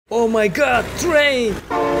Oh my god, train!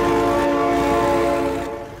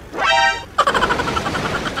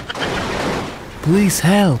 Please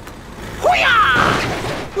help!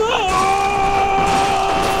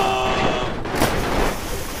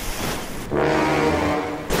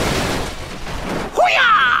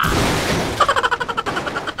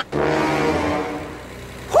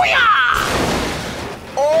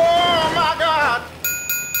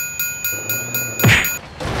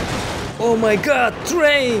 Oh my god,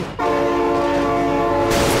 train!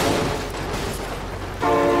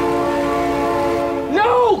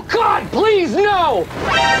 No! God, please, no!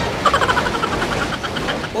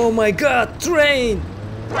 Oh my god, train!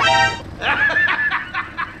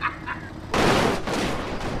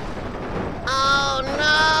 Oh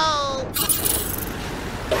no!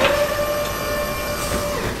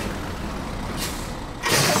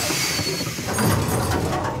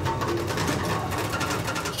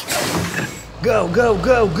 Go, go,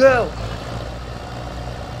 go, go!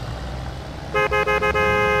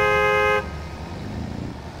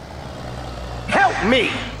 Help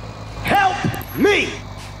me! Help me!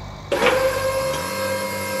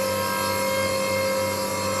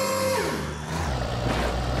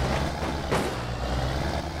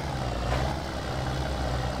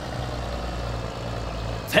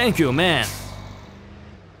 Thank you, man!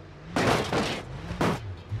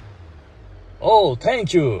 Oh,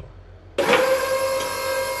 thank you!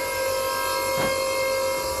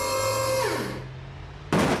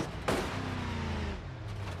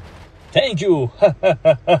 Thank you!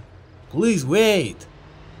 Please wait!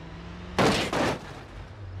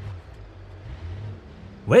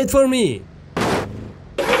 Wait for me!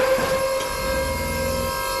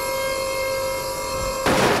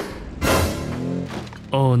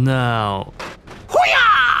 Oh no!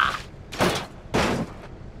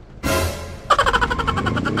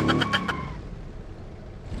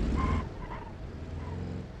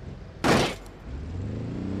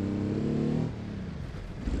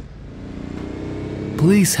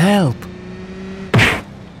 Please help!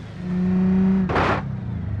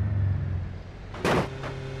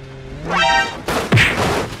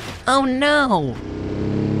 Oh no!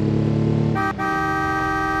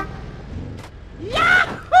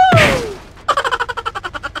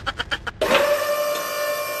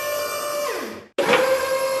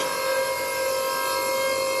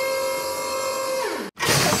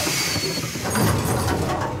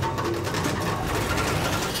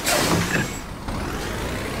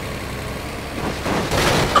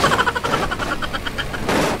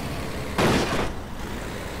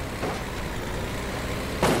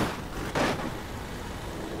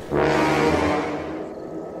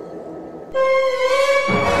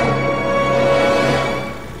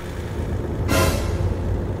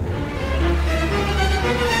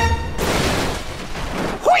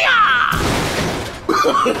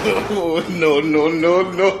 Oh, no, no, no,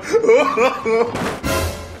 no.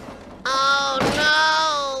 Oh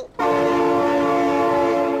no!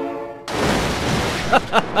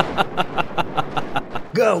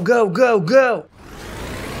 Go, go, go, go!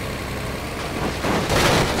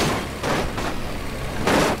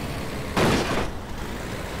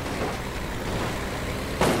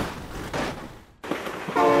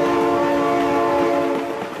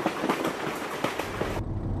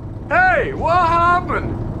 Hey, what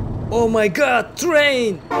happened? Oh my god,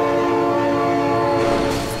 train!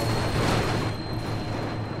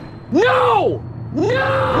 No!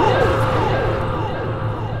 No!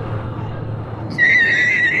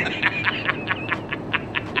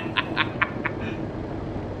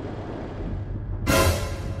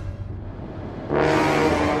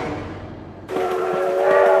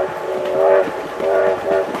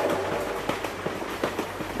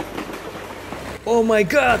 Oh my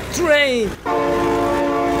god, train!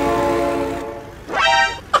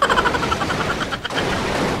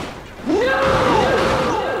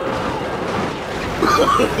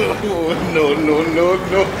 Oh, no, no, no,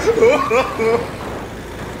 no.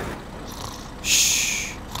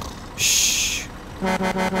 Shh! Shh!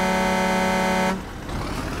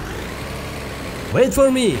 Wait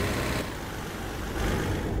for me!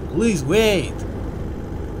 Please wait!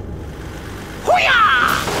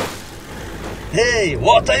 Hey,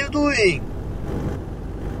 what are you doing?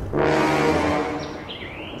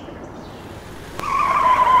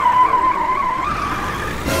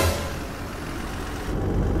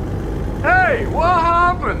 Hey, what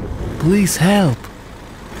happened? Please help!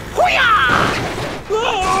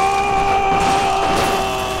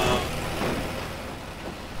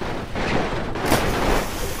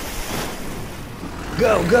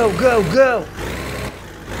 Go, go, go, go!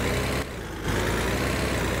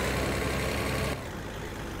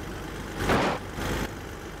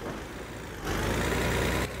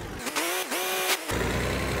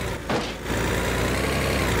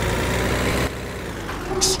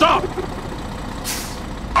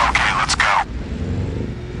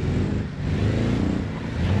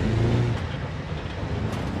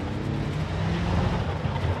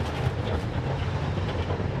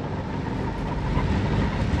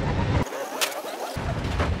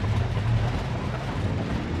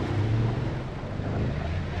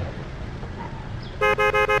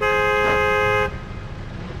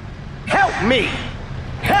 me!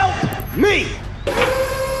 Help me!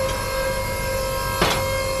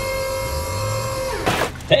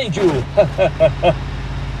 Thank you.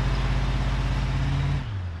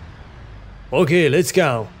 Okay, let's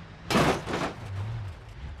go.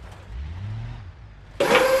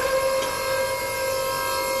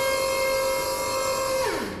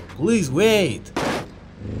 Please wait.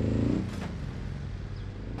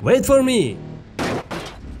 Wait for me.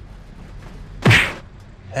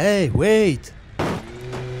 Hey, wait.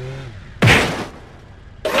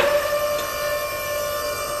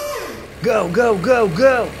 Go, go, go,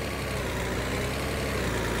 go.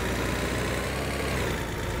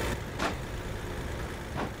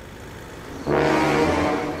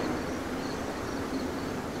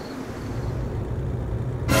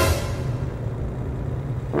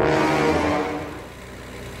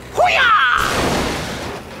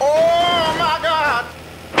 Oh my God!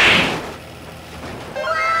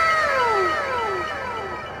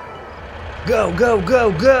 Go, go,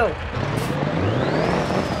 go, go.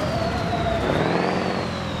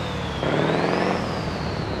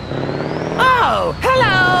 Oh,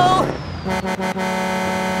 hello!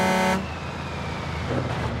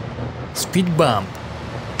 Speed bump.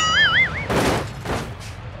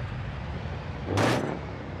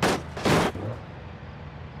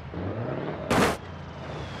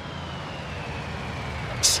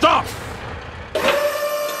 Stop!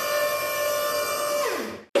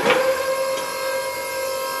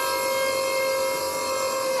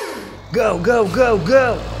 Go, go, go,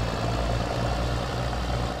 go.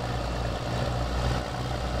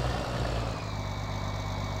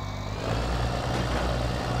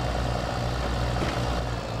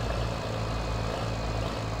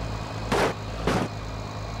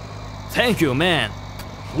 Thank you, man.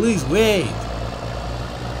 Please wait.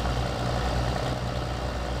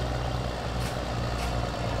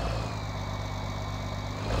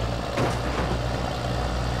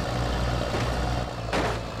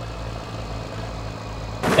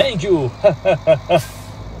 Thank you.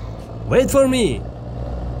 Wait for me.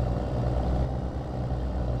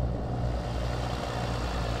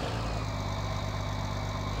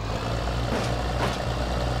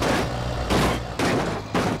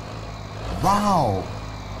 Wow.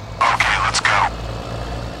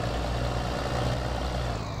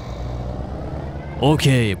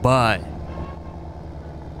 Okay, bye.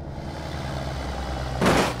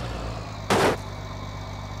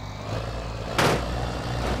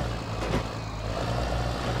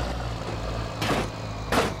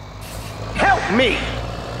 Help me!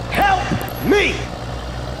 Help me!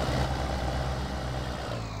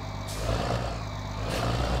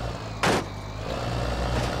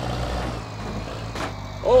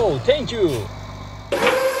 Oh, thank you.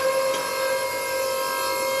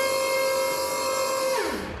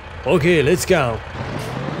 Okay, let's go.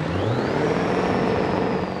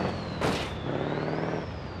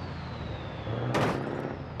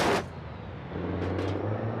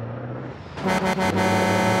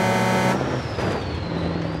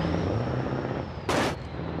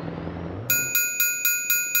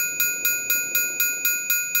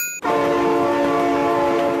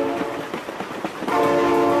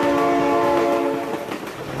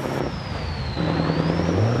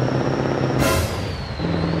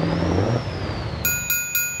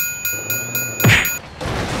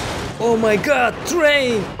 Oh my god,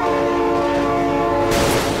 train!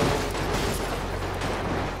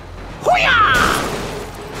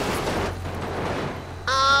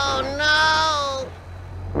 Oh no!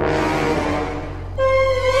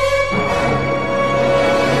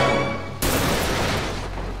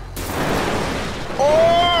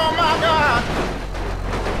 Oh my God!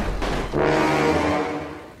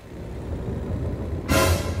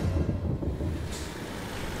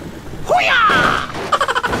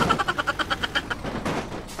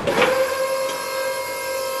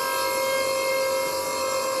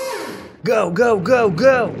 Go, go, go,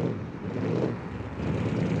 go!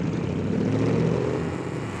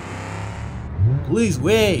 Please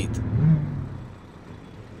wait.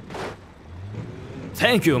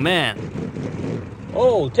 Thank you, man.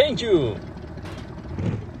 Oh, thank you.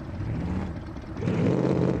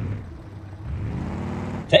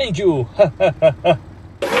 Thank you.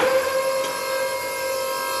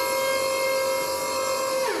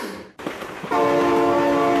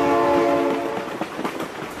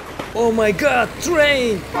 Oh my god,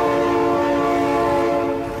 train!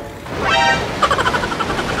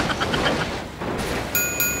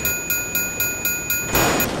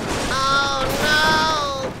 Oh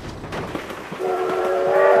no!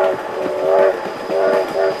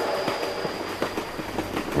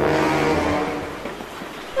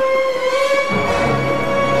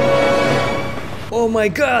 my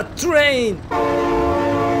god, train!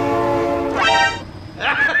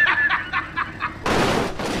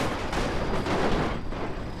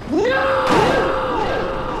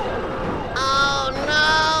 Oh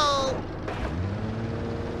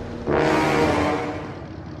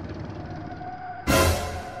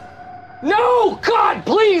no! No! God,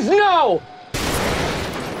 please, no!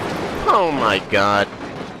 Oh my god.